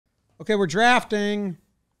Okay, we're drafting.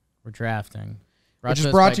 We're drafting. Which is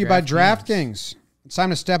brought to you by DraftKings. It's time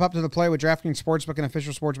to step up to the plate with DraftKings Sportsbook, an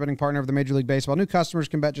official sports betting partner of the Major League Baseball. New customers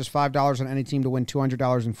can bet just $5 on any team to win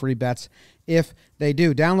 $200 in free bets if they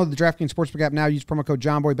do. Download the DraftKings Sportsbook app now. Use promo code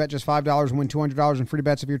Jomboy. Bet just $5 and win $200 in free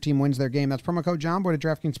bets if your team wins their game. That's promo code Jomboy to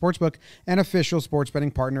DraftKings Sportsbook, an official sports betting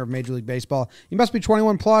partner of Major League Baseball. You must be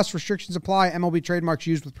 21 plus. Restrictions apply. MLB trademarks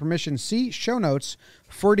used with permission. See show notes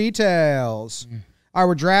for details. All right,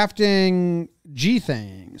 we're drafting G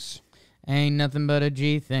things. Ain't nothing but a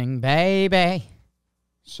G thing, baby.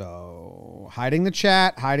 So, hiding the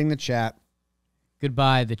chat.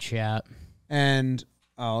 Goodbye, the chat. And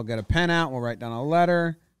I'll get a pen out. We'll write down a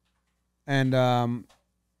letter. And,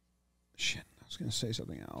 shit, I was going to say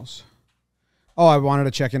something else. Oh, I wanted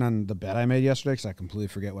to check in on the bet I made yesterday because I completely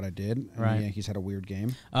forget what I did. And right. The Yankees had a weird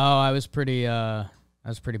game. Oh, I was pretty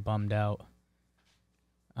bummed out.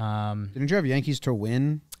 Didn't you have Yankees to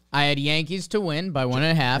win? I had Yankees to win by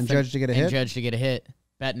 1.5. And Judge to get a hit? And Judge to get a hit.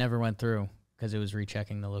 Bet never went through because it was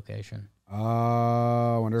rechecking the location.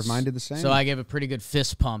 Oh, I wonder if mine did the same. So I gave a pretty good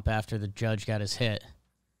fist pump after the Judge got his hit.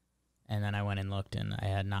 And then I went and looked, and I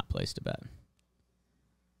had not placed a bet.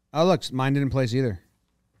 Oh, look, mine didn't place either.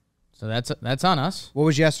 So that's on us. What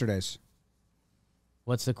was yesterday's?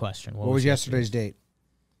 What's the question? What was yesterday's date?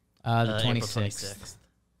 The 26th. April 26th.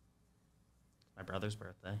 My brother's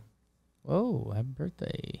birthday. Whoa, happy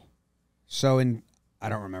birthday. So I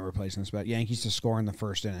don't remember placing this bet. Yankees to score in the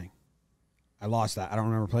first inning. I lost that. I don't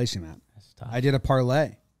remember placing that. That's tough. I did a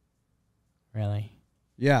parlay. Really?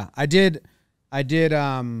 Yeah, I did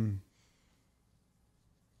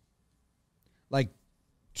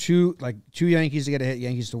two Yankees to get a hit,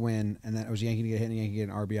 Yankees to win, and then it was Yankee to get a hit and Yankee to get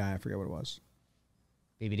an RBI. I forget what it was.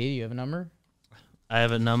 BBD, do you have a number? I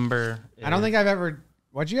have a number. I don't think I've ever.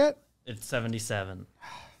 What'd you get? It's 77.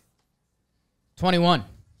 21.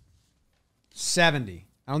 70.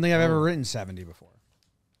 I don't think I've ever written 70 before.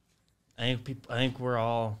 I think we've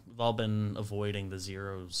all been avoiding the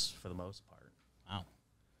zeros for the most part. Wow.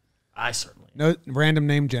 I certainly. No random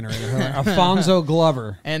name generator. Alfonso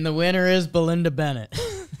Glover. And the winner is Belinda Bennett.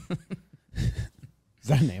 Is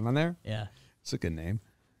that a name on there? Yeah. It's a good name.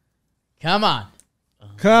 Come on.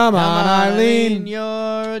 Come on, Eileen.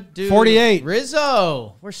 You're a dude. 48.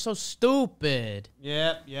 Rizzo. We're so stupid.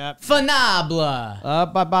 Yep. Fanabla.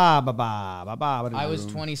 I was I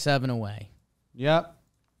 27 away. Yep.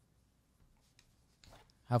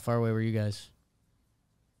 How far away were you guys?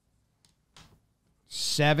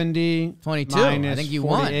 70. 22. I think you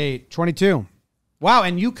 48. 22. Wow,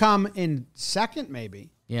 and you come in second, maybe.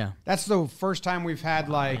 Yeah. That's the first time we've had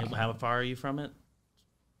How far are you from it?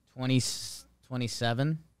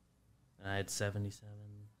 27. I had 77.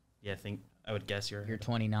 Yeah, I would guess you're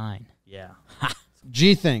 29. Yeah.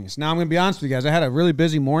 G things. Now I'm going to be honest with you guys. I had a really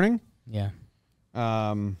busy morning. Yeah.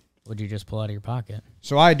 What'd you just pull out of your pocket?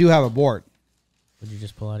 So I do have a board. What'd you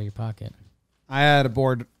just pull out of your pocket? I had a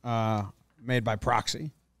board made by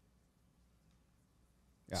proxy.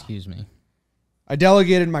 Yeah. Excuse me. I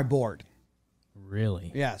delegated my board.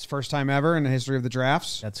 Really? Yeah, it's first time ever in the history of the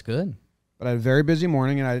drafts. That's good. But I had a very busy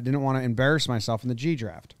morning, and I didn't want to embarrass myself in the G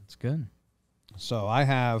draft. That's good. So I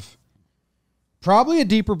have probably a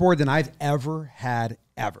deeper board than I've ever had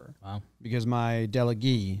ever. Wow. Because my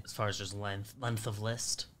delegee. As far as just length of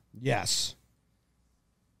list. Yes.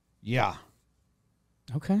 Yeah.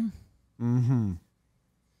 Okay. Mm-hmm.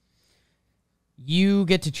 You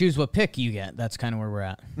get to choose what pick you get. That's kind of where we're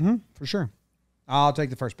at. Mm-hmm. For sure. I'll take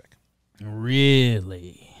the first pick.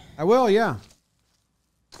 Really? I will, yeah.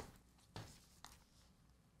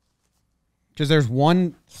 Because there's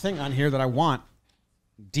one thing on here that I want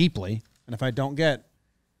deeply, and if I don't get,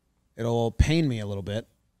 it'll pain me a little bit.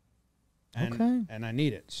 And, okay. And I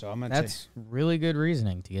need it, so I'm going to That's really good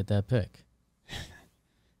reasoning to get that pick.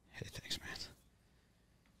 Hey, thanks,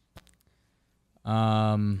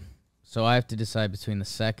 man. So I have to decide between the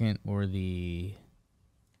second or the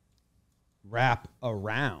wrap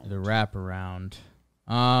around. The wraparound.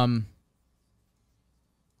 I'll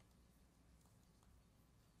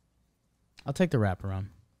take the wraparound.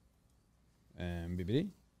 And BBD?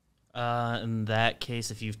 In that case,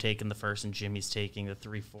 if you've taken the first and Jimmy's taking the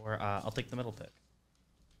 3-4, I'll take the middle pick.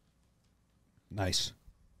 Nice.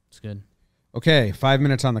 It's good. Okay, 5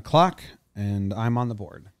 minutes on the clock, and I'm on the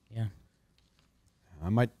board. Yeah. I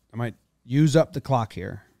might use up the clock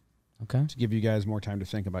here. Okay. To give you guys more time to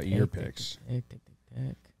think about your picks. Tick.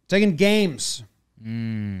 Taking games.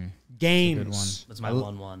 Games. Good one. That's my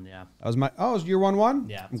 1-1, yeah. That was my. Oh, it was your 1-1?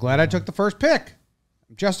 Yeah. I'm glad I took the first pick.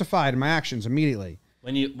 I'm justified in my actions immediately.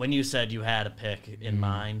 When you said you had a pick in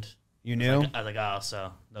mind, you knew. I was like, oh,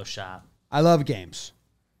 so no shot. I love games.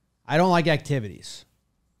 I don't like activities.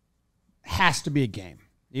 Has to be a game.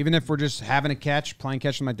 Even if we're just having a catch, playing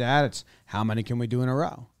catch with my dad, it's how many can we do in a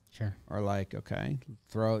row? Sure. Or like, okay,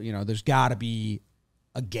 throw, there's got to be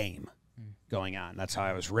a game going on. That's how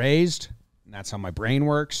I was raised, and that's how my brain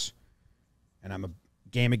works. And I'm a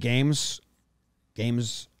game of games.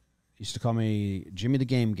 Games used to call me Jimmy the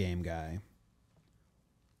Game guy.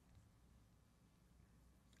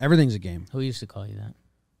 Everything's a game. Who used to call you that?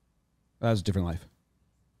 That was a different life.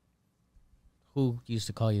 Who used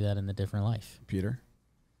to call you that in the different life? Peter.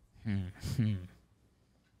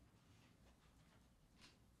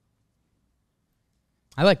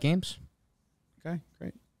 I like games. Okay,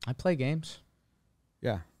 great. I play games.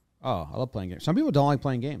 Yeah. Oh, I love playing games. Some people don't like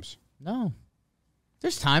playing games. No.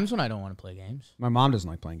 There's times when I don't want to play games. My mom doesn't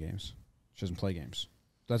like playing games. She doesn't play games.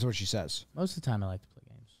 That's what she says. Most of the time I like to play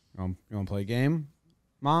games. You want to play a game,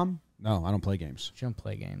 Mom? No, I don't play games. She don't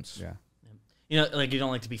play games. Yeah. You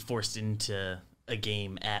don't like to be forced into a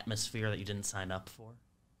game atmosphere that you didn't sign up for.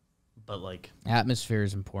 But atmosphere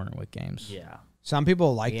is important with games. Yeah. Some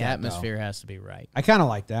people like the that. Atmosphere has to be right. I kind of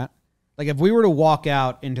like that. Like if we were to walk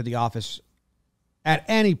out into the office at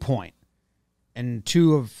any point and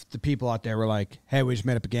two of the people out there were like, hey, we just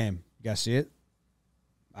made up a game. You guys see it?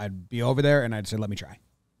 I'd be over there and I'd say, let me try.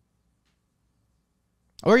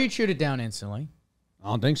 Or you'd shoot it down instantly. I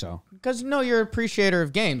don't think so. Because, you're an appreciator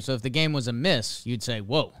of games. So if the game was a miss, you'd say,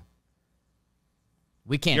 whoa.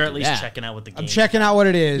 We can't You're do at least that. checking out what the game I'm checking out what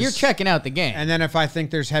it is. You're checking out the game. And then if I think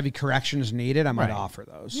there's heavy corrections needed, I might Right. offer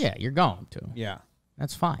those. Yeah, you're going to. Yeah.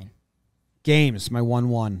 That's fine. Games, my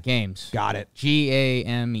 1-1. Games. Got it.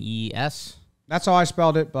 Games. That's how I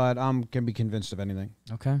spelled it, but I can be convinced of anything.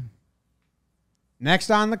 Okay. Next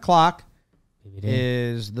on the clock BBD.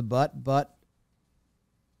 is the butt.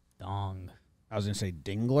 Dong. I was going to say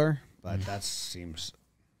dingler, but that seems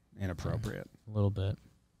inappropriate. A little bit.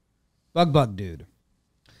 Bug dude.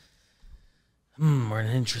 We're in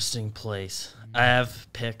an interesting place. I have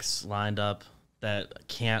picks lined up that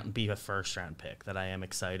can't be a first-round pick that I am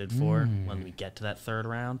excited for when we get to that third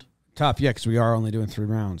round. Tough, yeah, because we are only doing 3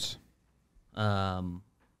 rounds. So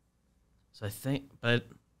I think, but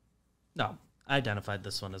no, I identified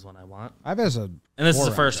this one as one I want. I've as a And this is a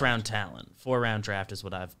 4-round first-round talent. 4-round draft is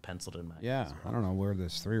what I've penciled in my Yeah, as well. I don't know where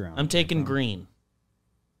this 3 round. I'm taking green.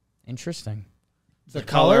 Interesting. The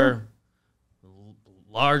color,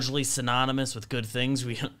 largely synonymous with good things.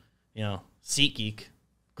 We, SeatGeek,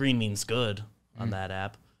 green means good on that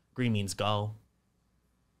app. Green means go.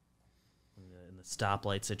 In the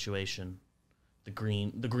stoplight situation, the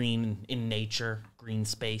green in nature, green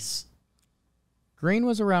space. Green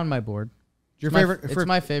was around my board. Your It's my- favorite? It's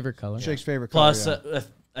my favorite color. Shake's favorite color. Plus,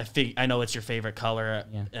 I know it's your favorite color,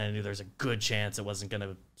 Yeah. and I knew there's a good chance it wasn't going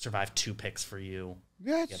to survive 2 picks for you.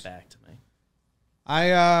 Yes. Get back to me.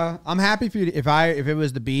 I'm happy for you. If it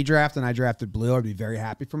was the B draft and I drafted blue, I'd be very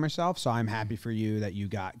happy for myself. So I'm happy for you that you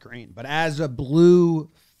got green. But as a blue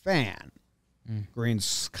fan,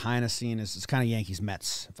 green's kind of seen as it's kind of Yankees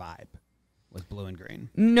Mets vibe with blue and green.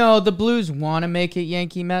 No, the Blues want to make it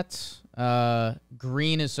Yankee Mets.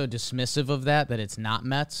 Green is so dismissive of that it's not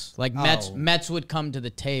Mets. Like Mets would come to the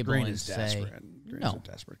table Green and is say, desperate. Green's no, a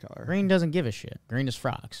desperate color. Green doesn't give a shit. Green is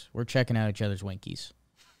frogs. We're checking out each other's winkies.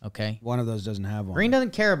 Okay? One of those doesn't have one. Green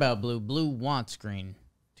doesn't care about blue. Blue wants green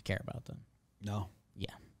to care about them. No.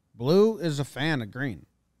 Yeah. Blue is a fan of green,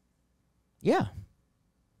 Yeah.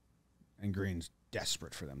 and green's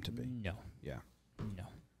desperate for them to be. No. Yeah. No.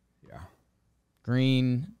 Yeah.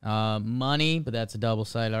 Green, money, but that's a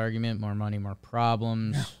double-sided argument. More money, more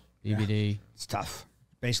problems. Yeah. BBD. It's tough.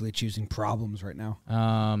 Basically choosing problems right now.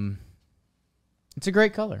 It's a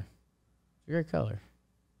great color. It's a great color.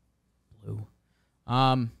 Blue. It's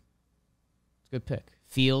a good pick.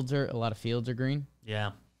 A lot of fields are green.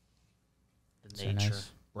 Yeah. The So nature.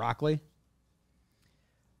 nice. Broccoli.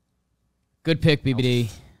 Good pick, BBD.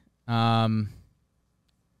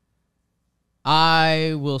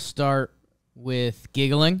 I will start with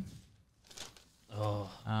giggling. Oh.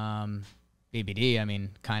 BBD, I mean,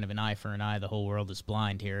 kind of an eye for an eye. The whole world is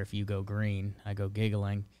blind here. If you go green, I go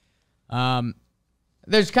giggling.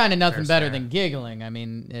 There's kind of nothing better than giggling. I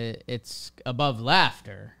mean, it's above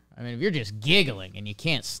laughter. I mean, if you're just giggling and you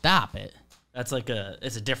can't stop it. It's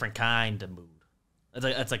a different kind of mood.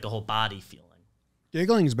 It's like a whole body feeling.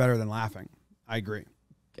 Giggling is better than laughing. I agree.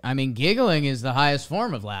 I mean, giggling is the highest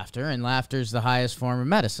form of laughter, and laughter is the highest form of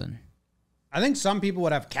medicine. I think some people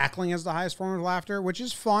would have cackling as the highest form of laughter, which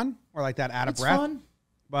is fun, or like that out of It's breath. fun.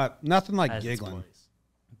 But nothing like Has its giggling. place.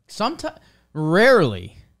 Sometimes,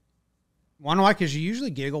 rarely. Wanna why? Because you usually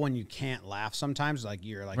giggle when you can't laugh sometimes, like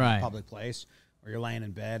you're like in Right. a public place or you're laying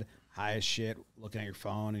in bed. high as shit, looking at your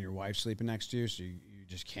phone, and your wife's sleeping next to you, so you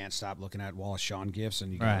just can't stop looking at Wallace Shawn gifs,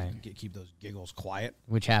 and you gotta keep those giggles quiet.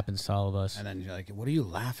 Which happens to all of us. And then you're like, what are you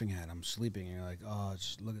laughing at? I'm sleeping. And you're like, oh,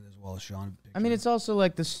 just look at this Wallace Shawn picture. I mean, it's also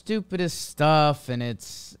like the stupidest stuff, and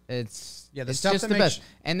it's the it's stuff just that the makes best.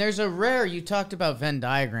 And there's a rare, you talked about Venn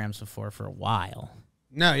diagrams before for a while.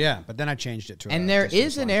 No, yeah, but then I changed it to and there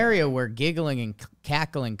is an area where giggling and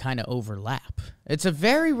cackling kind of overlap. It's a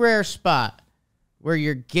very rare spot where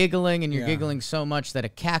you're giggling and you're giggling so much that a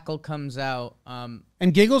cackle comes out.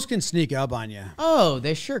 And giggles can sneak up on you. Oh,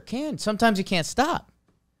 they sure can. Sometimes you can't stop.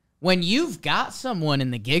 When you've got someone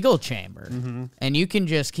in the giggle chamber and you can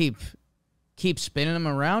just keep spinning them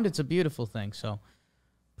around, it's a beautiful thing. So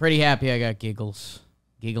pretty happy I got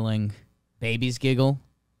giggling. Babies giggle.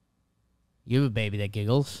 You have a baby that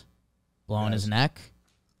giggles, blowing his neck.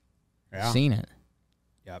 Yeah. Seen it.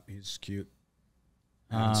 Yep, he's cute.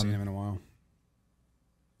 I haven't seen him in a while.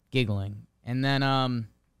 Giggling. And then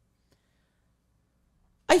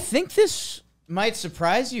I think this might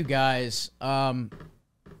surprise you guys. I'm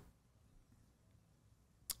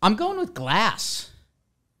going with glass.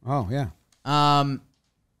 Oh, yeah.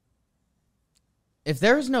 If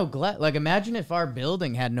there was no glass, like imagine if our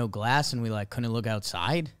building had no glass and we like couldn't look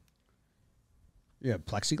outside. Yeah,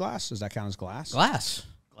 plexiglass? Does that count as glass? Glass.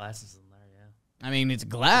 Glass is in there, yeah. I mean, it's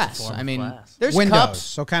glass. It's a form I of mean, glass. there's Windows. cups.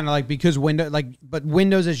 So kind of like because but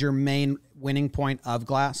Windows is your main winning point of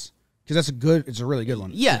glass because it's a really good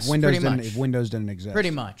one. Yes, If Windows didn't exist.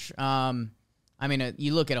 Pretty much. I mean,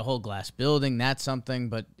 you look at a whole glass building, that's something.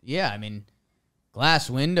 But yeah, I mean,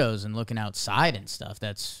 glass windows and looking outside and stuff,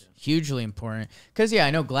 that's hugely important. Because yeah,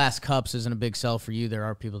 I know glass cups isn't a big sell for you. There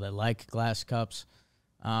are people that like glass cups.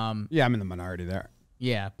 Yeah, I'm in the minority there.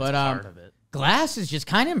 Yeah, but Part of it. glass is just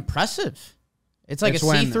kind of impressive. It's like It's a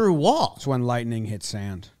see-through wall. It's when lightning hits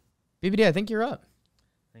sand. BBD, I think you're up.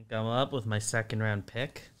 I think I'm up with my second round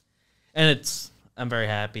pick, and I'm very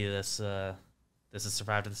happy this has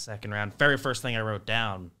survived to the second round. Very first thing I wrote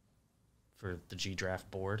down for the G draft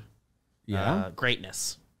board. Yeah.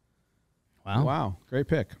 Greatness. Wow. Wow. Great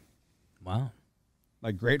pick. Wow.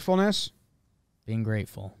 Like gratefulness, Being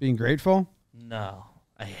grateful. being grateful. No,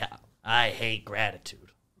 I hate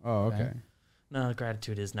gratitude. Oh, okay. Okay. No,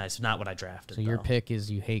 gratitude is nice. Not what I drafted. So your though. pick is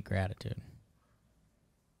you hate gratitude.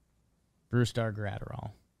 Brewstar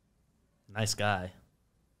Gratterall. Nice guy.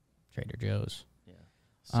 Trader Joe's. Yeah.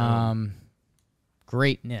 So,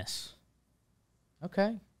 Greatness.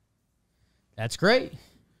 Okay. That's great.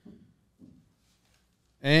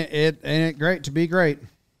 Ain't it great to be great?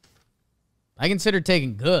 I consider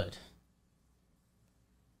taking good.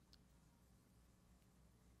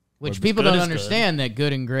 Which Well, people good don't is understand that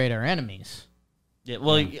good and great are enemies. yeah.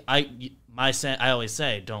 Well, I always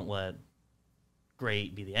say don't let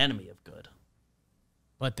great be the enemy of good.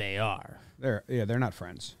 But they are. They're not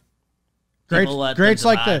friends. People let them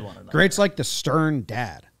divide one another. Great's like the stern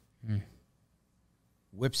dad.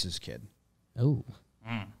 Whips his kid. Oh.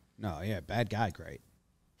 No, yeah, bad guy, great.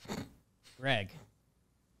 Greg.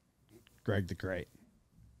 Greg the Great.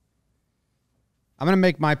 I'm gonna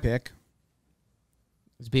make my pick.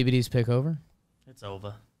 Is BBD's pick over? It's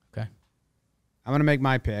over. Okay. I'm gonna make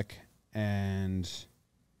my pick, and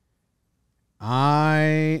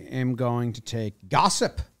I am going to take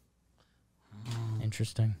gossip.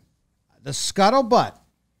 Interesting. The scuttlebutt.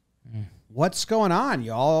 What's going on?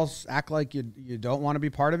 You all act like you don't want to be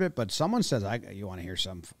part of it, but someone says, you want to hear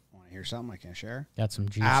something? Want to hear something I can't share? Got some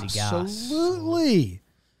juicy Absolutely.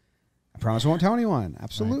 I promise I won't tell anyone.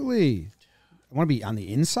 Absolutely. Right. I want to be on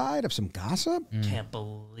the inside of some gossip. Can't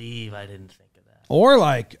believe I didn't think of that. Or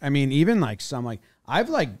even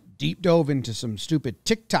I've deep dove into some stupid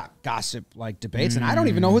TikTok gossip debates, and I don't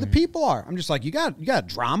even know who the people are. I'm just like, you got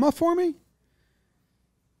drama for me?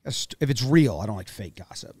 If it's real, I don't like fake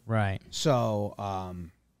gossip. Right. So,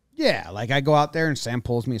 I go out there and Sam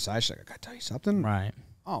pulls me aside. She's like, I got to tell you something. Right.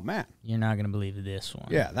 Oh, man. You're not going to believe this one.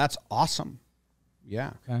 Yeah, that's awesome.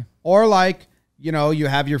 Yeah. Okay. Or you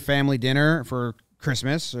have your family dinner for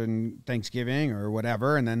Christmas and Thanksgiving or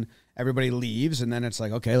whatever, and then everybody leaves, and then it's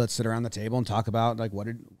like, okay, let's sit around the table and talk about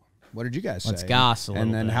what did you guys say? Let's goss a little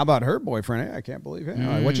And then bit. how about her boyfriend? Hey, I can't believe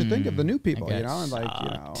him. What you think of the new people? That You know, and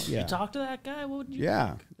sucked. You talk to that guy? What would you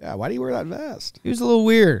think? Yeah. Why do you wear that vest? He was a little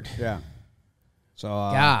weird. Yeah. So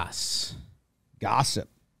gossip.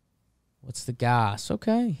 What's the goss?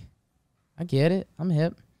 Okay. I get it. I'm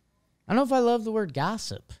hip. I don't know if I love the word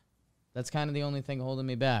gossip. That's kind of the only thing holding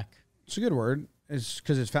me back. It's a good word. It's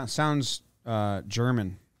because it sounds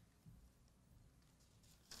German.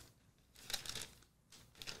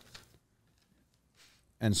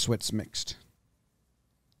 And Swiss mixed.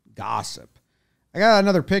 Gossip. I got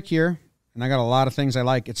another pick here, and I got a lot of things I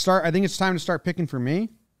like. I think it's time to start picking for me,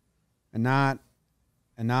 and not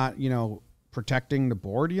protecting the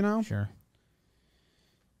board. Sure.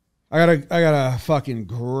 I got a fucking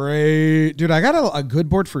great dude. I got a good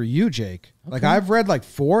board for you, Jake. Okay. Like I've read like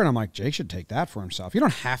 4, and I'm like, Jake should take that for himself. You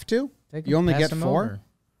don't have to. You only get 4.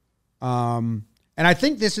 And I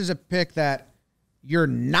think this is a pick that you're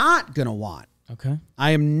not gonna want. Okay.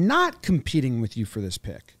 I am not competing with you for this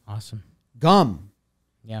pick. Awesome. Gum.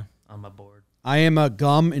 Yeah. On my board. I am a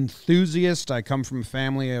gum enthusiast. I come from a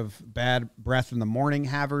family of bad breath in the morning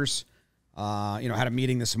havers. Had a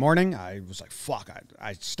meeting this morning. I was like, fuck.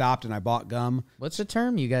 I stopped and I bought gum. What's the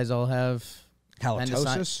term? You guys all have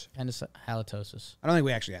halitosis? Halitosis. I don't think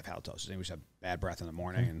we actually have halitosis. I think we just have bad breath in the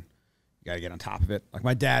morning and you got to get on top of it. Like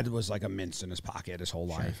my dad was like a mince in his pocket his whole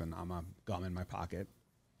life, and I'm a gum in my pocket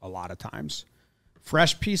a lot of times.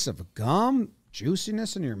 Fresh piece of gum,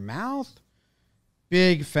 juiciness in your mouth.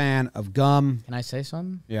 Big fan of gum. Can I say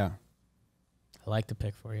something? Yeah. I like the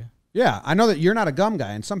pick for you. Yeah, I know that you're not a gum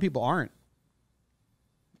guy, and some people aren't.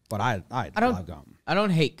 But I love gum. I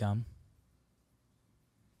don't hate gum.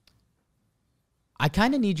 I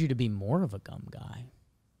kind of need you to be more of a gum guy.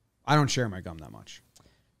 I don't share my gum that much.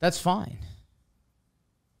 That's fine.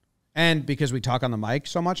 And because we talk on the mic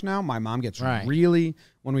so much now, my mom gets right. really.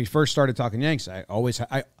 When we first started talking Yanks, I always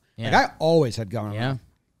had gum in my mouth.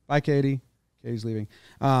 Bye, Katie. Katie's leaving.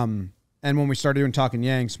 And when we started doing talking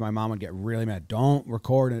Yanks, my mom would get really mad. Don't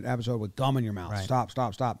record an episode with gum in your mouth. Right. Stop.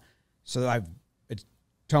 So it's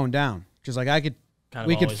toned down. Because like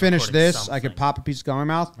we could finish this. Something. I could pop a piece of gum in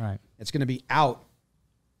my mouth. Right. It's going to be out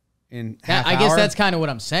in half hour. I guess that's kind of what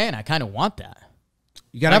I'm saying. I kind of want that.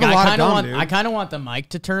 You got to have a lot of gum, dude. I kind of want the mic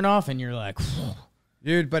to turn off, and you're like,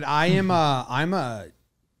 dude. But I'm a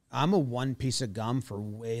one piece of gum for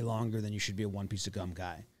way longer than you should be a one piece of gum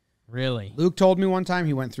guy. Really? Luke told me one time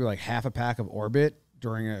he went through like half a pack of Orbit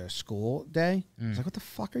during a school day. I was like, what the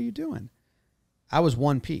fuck are you doing? I was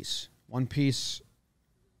one piece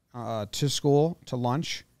to school, to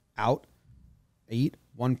lunch, out, eat,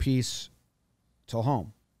 one piece till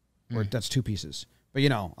home. Or that's 2 pieces. But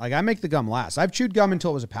like I make the gum last. I've chewed gum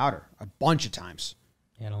until it was a powder a bunch of times.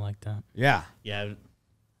 Yeah, I don't like that. Yeah. Yeah,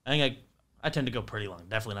 I think I tend to go pretty long.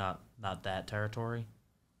 Definitely not that territory.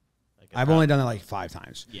 I've only done it like 5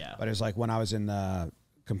 times. Yeah. But it's like when I was in the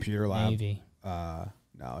computer lab. Maybe.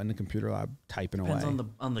 No, in the computer lab, typing Depends away.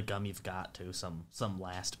 on the gum you've got, too. Some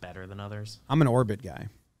last better than others. I'm an Orbit guy.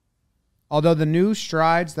 Although the new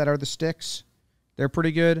Strides that are the sticks, they're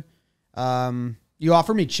pretty good. You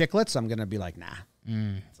offer me chiclets, I'm going to be like, nah.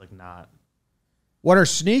 It's like not. What are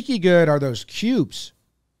sneaky good are those cubes.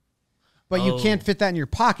 But you can't fit that in your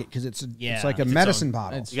pocket because it's like a medicine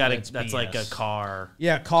bottle. That's BS. Like a car.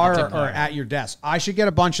 Yeah, car or at your desk. I should get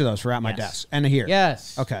a bunch of those for at my desk and here.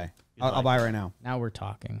 Yes. Okay, I'll buy it right now. Now we're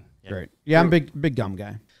talking. Great. Yeah, I'm a big gum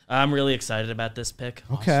guy. I'm really excited about this pick.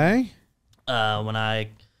 Okay. Awesome. When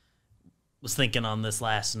I was thinking on this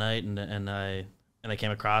last night and I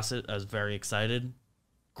came across it, I was very excited.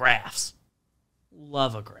 Graphs.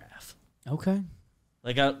 Love a graph. Okay.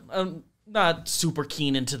 Like I'm not super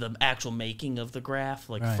keen into the actual making of the graph,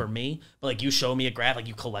 for me. But like you show me a graph, like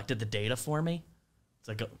you collected the data for me. It's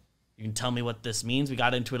like you can tell me what this means. We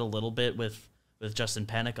got into it a little bit with Justin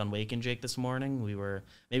Pennick on Wake and Jake this morning.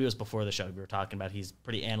 Maybe it was before the show. We were talking about he's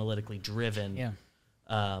pretty analytically driven.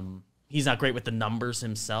 Yeah. He's not great with the numbers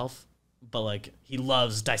himself, but like he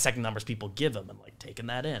loves dissecting numbers people give him and like taking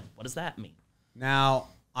that in. What does that mean? Now,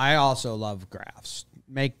 I also love graphs.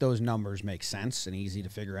 Make those numbers make sense and easy to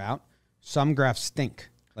figure out. Some graphs stink.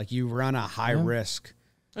 Like you run a high risk,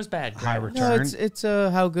 there's bad high graphs. return. No, it's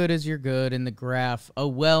how good is your good in the graph. A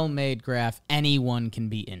well-made graph anyone can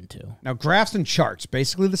be into. Now, graphs and charts,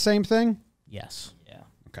 basically the same thing? Yes. Yeah.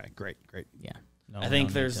 Okay, great. Yeah. No, I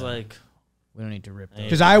think there's like we don't need to rip those.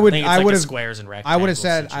 Because I would have squares and rectangles. I would have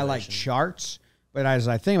said I like charts, but as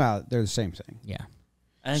I think about it, they're the same thing. Yeah.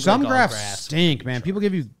 Some graphs stink, man. People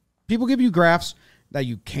give you graphs that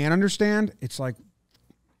you can't understand. It's like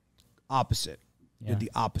opposite. Did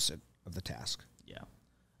the opposite of the task. Yeah.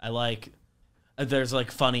 I like there's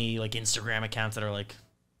like funny like Instagram accounts that are like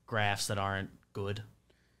graphs that aren't good.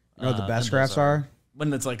 You know what the best graphs are?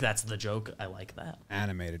 When it's like that's the joke. I like that.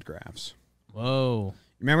 Animated graphs. Whoa.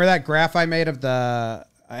 Remember that graph I made of the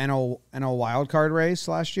NL wildcard race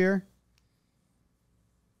last year?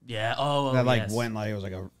 Yeah. Oh, that went like it was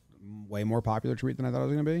like a way more popular tweet than I thought it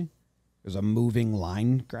was going to be. It was a moving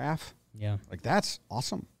line graph. Yeah. Like that's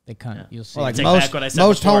awesome. They you'll see. Well, like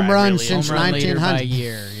most home runs since 1900. By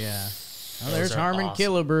year, yeah. Oh, there's Harmon awesome.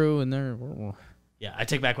 Killebrew and there. Yeah, I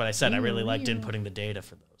take back what I said. I really liked inputting the data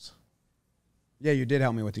for those. Yeah, you did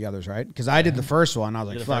help me with the others, right? Because I did the first one. I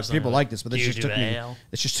was like, fuck, people like this, but this Do you just do took the me. ale?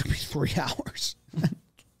 This just took me 3 hours.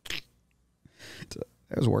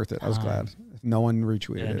 It was worth it. I was glad. If no one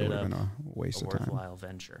retweeted it, it would have been a waste of time. Worthwhile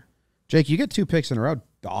venture. Jake, you get 2 picks in a row,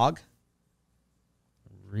 dog.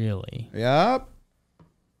 Really? Yep.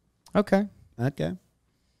 Okay. Okay.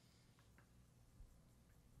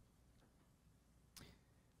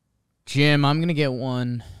 Jim, I'm going to get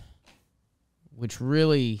one which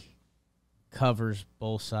really covers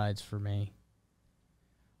both sides for me.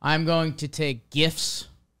 I'm going to take gifts.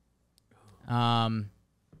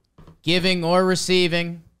 Giving or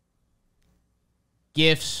receiving,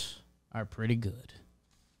 gifts are pretty good.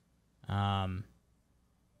 The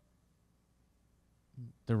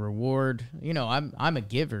reward, I'm a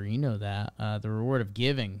giver, you know that. The reward of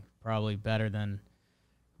giving probably better than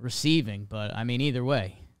receiving, but I mean either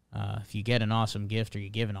way, if you get an awesome gift or you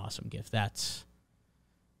give an awesome gift, that's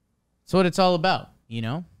what it's all about,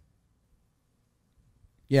 Yeah,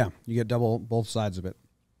 you get both sides of it.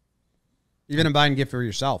 Even in buying a gift for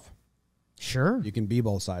yourself. Sure. You can be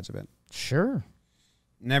both sides of it. Sure.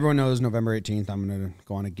 And everyone knows November 18th, I'm going to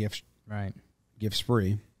go on a gift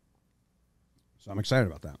spree. So I'm excited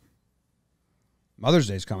about that. Mother's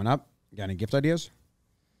Day's coming up. Got any gift ideas?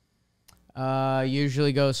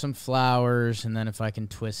 Usually go some flowers, and then if I can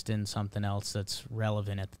twist in something else that's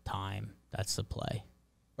relevant at the time, that's the play.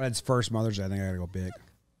 But it's first Mother's Day. I think I got to go big.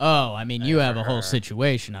 Oh, I mean, you have a whole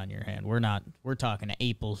situation on your hand. We're talking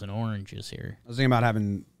apples and oranges here. I was thinking about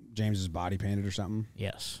having James's body painted or something.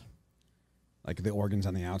 Yes. Like the organs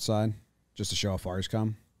on the outside, just to show how far he's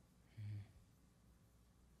come.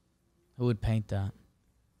 Who would paint that?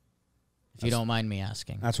 If you don't mind me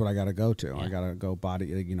asking. That's what I got to go to. Yeah. I got to go body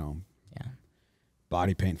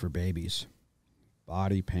paint for babies.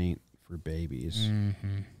 Body paint for babies.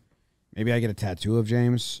 Mm-hmm. Maybe I get a tattoo of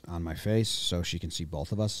James on my face so she can see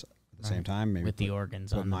both of us at the same time. Maybe with the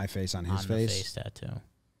organs put on my face on his the face. face tattoo.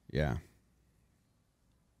 Yeah.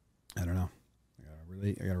 I don't know.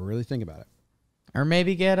 I gotta really think about it. Or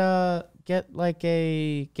maybe get one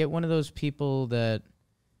of those people that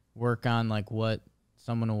work on like what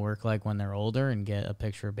someone will work like when they're older, and get a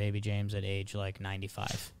picture of baby James at age like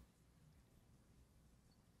 95.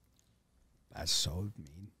 That's so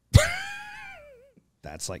mean.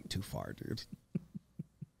 That's like too far, dude.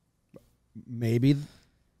 Maybe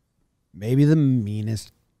the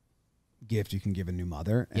meanest gift you can give a new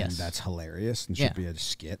mother, and that's hilarious and should be a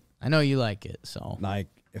skit. I know you like it, so like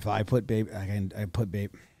if I put baby,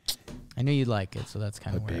 I knew you'd like it, so that's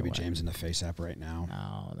kind of put baby James in the face app right now.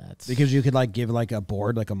 Oh, that's because you could like give like a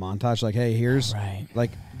board, like a montage, like, hey, here's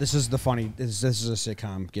like this is a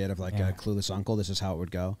sitcom skit of like a clueless uncle. This is how it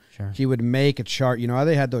would go. Sure. He would make a chart. You know how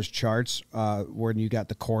they had those charts where you got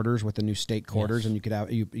the quarters with the new state quarters, and you could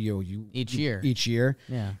have you each year.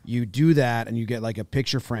 Yeah, you do that, and you get like a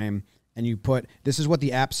picture frame. And you put, this is what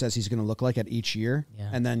the app says he's going to look like at each year. Yeah.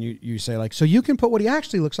 And then you say like, so you can put what he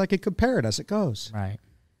actually looks like and compare it as it goes. Right.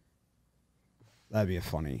 That'd be a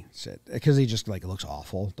funny sit. Because he just like looks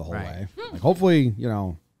awful the whole way. Like hopefully,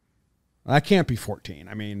 that can't be 14.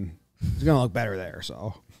 I mean, he's going to look better there,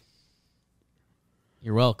 so.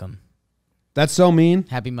 You're welcome. That's so mean.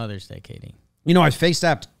 Happy Mother's Day, Katie. I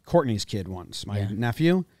face-tapped Courtney's kid once, my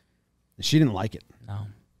nephew. And she didn't like it. No.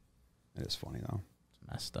 It is funny, though. It's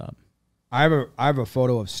messed up. I have a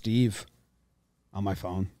photo of Steve on my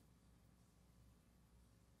phone.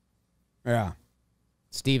 Yeah.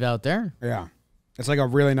 Steve out there? Yeah. It's like a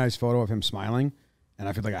really nice photo of him smiling, and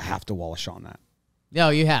I feel like I have to Wallace on that. No,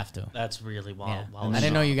 you have to. That's really wild. Yeah. I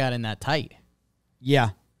didn't know you got in that tight.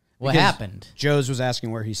 Yeah. What happened? Joe's was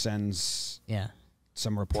asking where he sends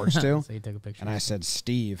some reports to. So you took a picture. And I said,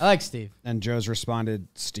 Steve. I like Steve. And Joe's responded,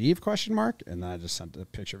 Steve, question mark? And then I just sent a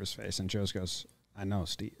picture of his face, and Joe's goes, I know,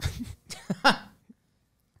 Steve. I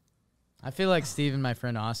feel like Steve and my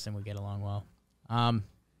friend Austin would get along well. Am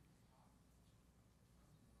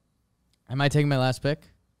I taking my last pick?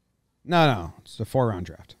 No. It's a 4-round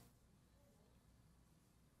draft.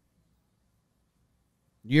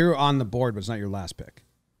 You're on the board, but it's not your last pick.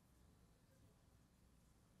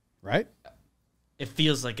 Right? It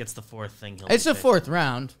feels like it's the fourth thing. It's the fourth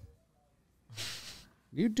round.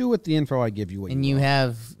 You do with the info I give you. And you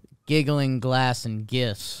have giggling glass and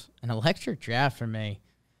gifts. An electric draft for me.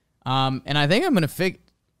 And I think I'm going to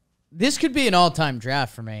this could be an all-time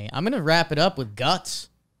draft for me. I'm going to wrap it up with guts.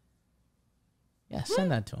 Yeah,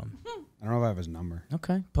 send that to him. I don't know if I have his number.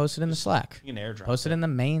 Okay. Post it in the Slack. You can airdrop Post it in the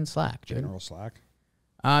main Slack, dude. General Slack.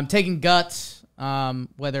 I'm taking guts,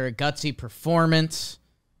 whether a gutsy performance,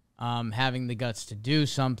 having the guts to do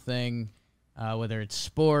something, whether it's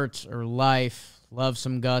sports or life, Love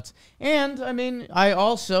some guts. And, I mean, I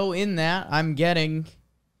also, in that, I'm getting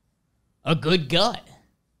a good gut.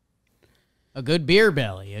 A good beer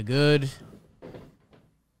belly. A good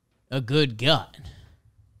gut.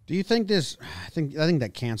 Do you think this? I think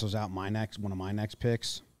that cancels out one of my next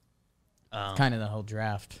picks. Kind of the whole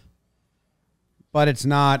draft. But it's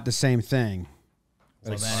not the same thing.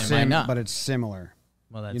 But, Well, it's similar.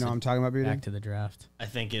 Well, that's you know what I'm talking about, Beauty? Back to the draft. I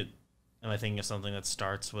think it. Am I thinking of something that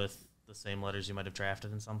starts with the same letters you might have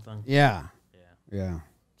drafted in something? Yeah. Yeah. Yeah.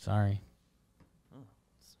 Sorry.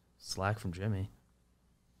 Slack from Jimmy.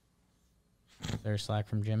 There's slack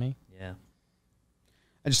from Jimmy? Yeah.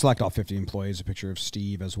 I just select all 50 employees, a picture of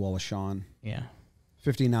Steve as well as Sean. Yeah.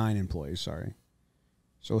 59 employees, sorry.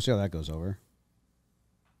 So we'll see how that goes over.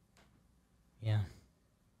 Yeah.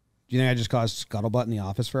 Do you think I just caused scuttlebutt in the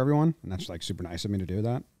office for everyone? And that's like super nice of me to do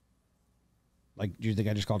that? Like, do you think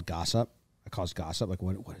I just called gossip? I caused gossip? Like,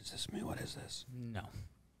 what does this mean? What is this? No.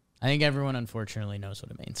 I think everyone, unfortunately, knows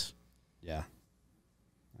what it means. Yeah.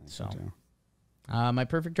 So, my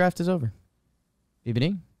perfect draft is over.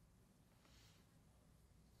 BBD?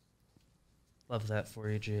 Love that for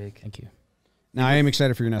you, Jake. Thank you. Now, I am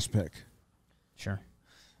excited for your next pick. Sure.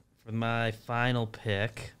 For my final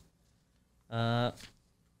pick, I'm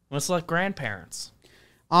going to select grandparents.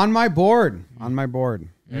 On my board. On my board.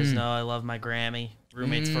 You guys know I love my Grammy.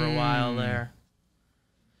 Roommates for a while there.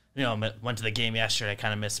 You know, went to the game yesterday. I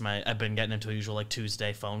kind of missed I've been getting into a usual like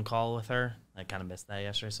Tuesday phone call with her. I kind of missed that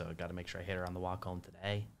yesterday, so I got to make sure I hit her on the walk home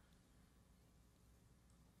today.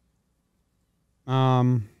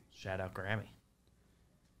 Shout out Grammy.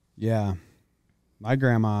 Yeah. My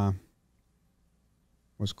grandma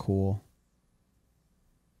was cool.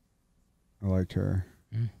 I liked her.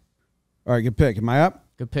 All right, good pick. Am I up?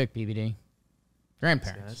 Good pick, BBD.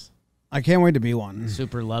 Grandparents. I can't wait to be one.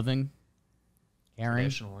 Super loving.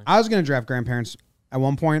 Caring. I was going to draft grandparents at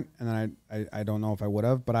one point, and then I don't know if I would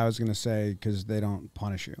have, but I was going to say because they don't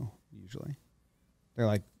punish you, usually. They're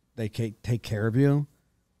like, they take care of you,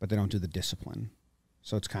 but they don't do the discipline.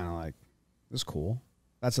 So it's kind of like, this is cool.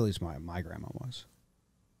 That's at least my grandma was.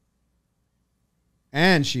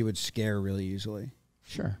 And she would scare really easily.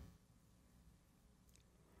 Sure.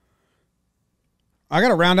 I got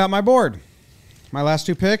to round out my board. My last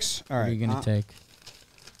two picks. All right. What are you going to take?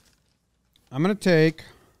 I'm going to take.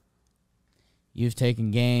 You've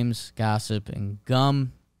taken games, gossip, and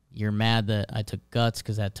gum. You're mad that I took guts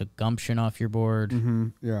because that took gumption off your board. Mm-hmm,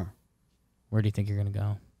 yeah. Where do you think you're going to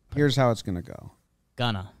go? Here's how it's going to go.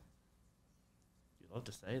 Gunna. You'd love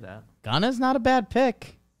to say that. Gunna's not a bad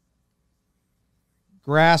pick.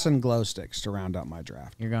 Grass and glow sticks to round out my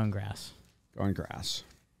draft. You're going grass. Going grass.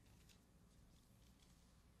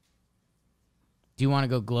 Do you want to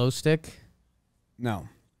go glow stick? No.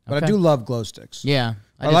 But Okay. I do love glow sticks. Yeah.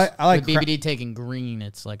 I like with BBD taking green,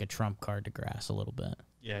 it's like a trump card to grass a little bit.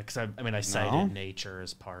 Yeah, because I cited nature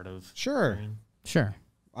as part of Sure. green. Sure.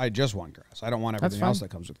 I just want grass. I don't want everything else that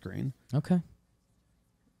comes with green. Okay.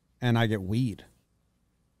 And I get weed.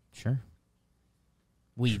 Sure.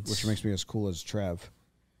 Weeds. Which makes me as cool as Trev.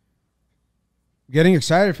 Getting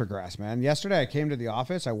excited for grass, man. Yesterday I came to the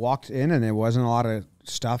office. I walked in and there wasn't a lot of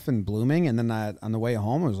stuff and blooming. And then on the way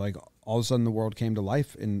home, it was like all of a sudden the world came to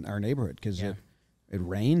life in our neighborhood because it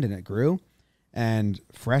rained and it grew. And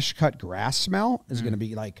fresh cut grass smell is going to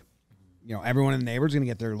be like, you know, everyone in the neighborhood's going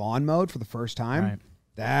to get their lawn mowed for the first time. Right.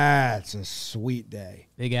 That's a sweet day.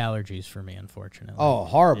 Big allergies for me, unfortunately. Oh,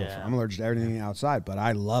 horrible. Yeah. I'm allergic to everything outside, but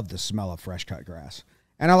I love the smell of fresh cut grass.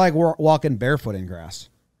 And I like walking barefoot in grass.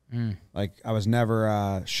 Like, I was never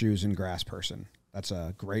a shoes and grass person. That's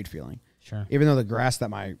a great feeling. Sure. Even though the grass that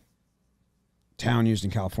my town used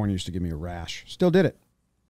in California used to give me a rash. Still did it.